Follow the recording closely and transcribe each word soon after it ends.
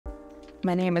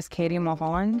My name is Katie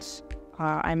Mulholland.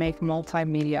 I make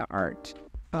multimedia art,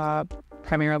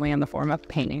 primarily in the form of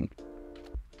painting.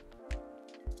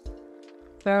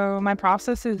 So my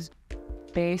process is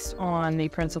based on the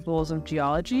principles of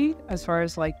geology as far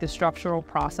as like the structural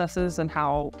processes and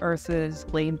how Earth is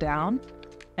laid down.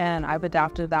 And I've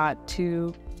adapted that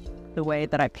to the way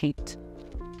that I paint.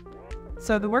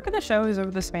 So the work of the show is over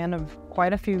the span of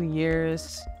quite a few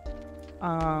years.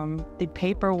 The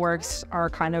paperworks are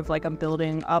kind of like a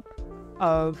building up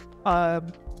of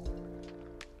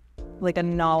like a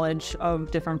knowledge of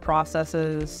different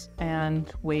processes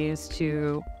and ways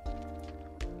to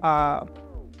I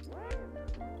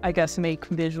guess make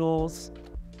visuals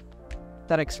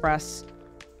that express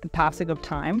the passing of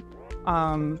time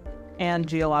and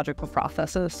geological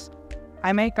processes.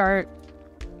 I make art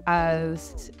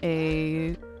as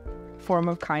a form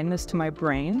of kindness to my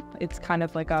brain. It's kind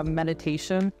of like a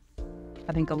meditation.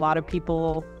 I think a lot of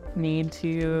people need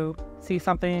to see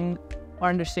something or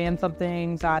understand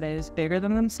something that is bigger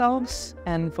than themselves.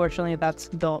 And fortunately, that's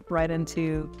built right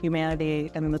into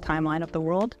humanity and in the timeline of the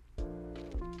world.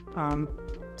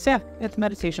 So yeah, it's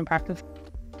meditation practice.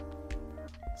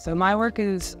 So my work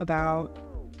is about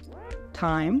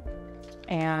time,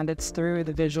 and it's through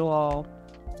the visual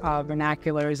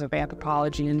vernaculars of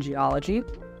anthropology and geology.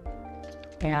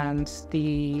 And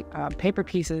the paper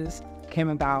pieces came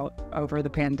about over the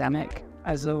pandemic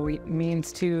as a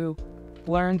means to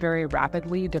learn very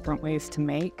rapidly different ways to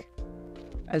make,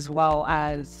 as well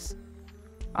as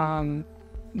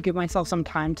give myself some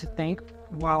time to think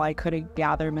while I could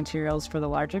gather materials for the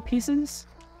larger pieces.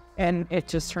 And it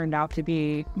just turned out to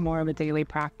be more of a daily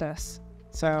practice.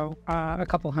 So a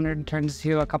couple hundred turns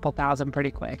to a couple thousand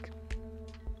pretty quick.